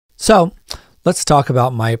So let's talk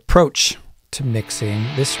about my approach to mixing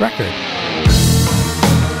this record.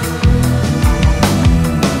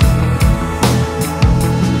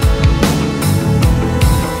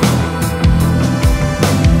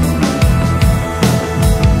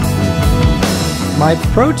 My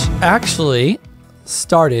approach actually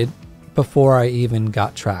started before I even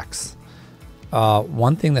got tracks.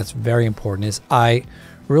 One thing that's very important is I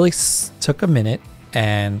really took a minute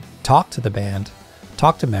and talked to the band,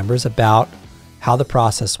 talked to members about how the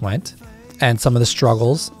process went and some of the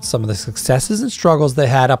struggles, some of the successes and struggles they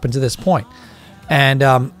had up until this point. And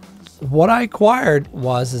what I acquired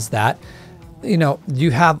is that, you know, you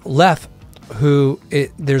have Lef,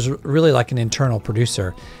 there's really like an internal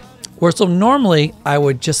producer. Where so normally I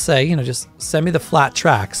would just say, you know, just send me the flat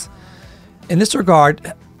tracks. In this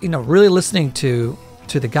regard, you know, really listening to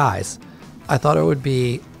the guys, I thought it would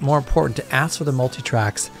be more important to ask for the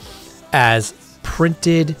multi-tracks as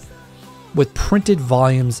printed, with printed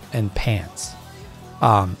volumes and pans.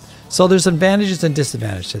 So there's advantages and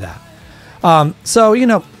disadvantages to that. So, you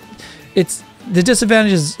know, the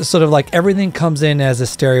disadvantage is sort of like everything comes in as a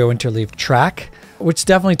stereo interleaved track, which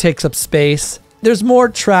definitely takes up space. There's more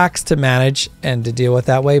tracks to manage and to deal with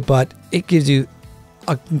that way, but it gives you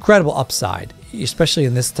an incredible upside, especially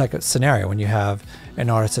in this type of scenario when you have an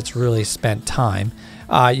artist that's really spent time.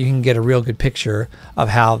 You can get a real good picture of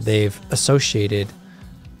how they've associated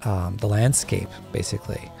the landscape,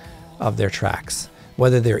 basically, of their tracks.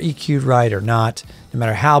 Whether they're EQ'd right or not, no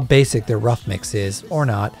matter how basic their rough mix is or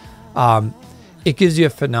not, it gives you a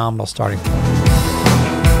phenomenal starting point.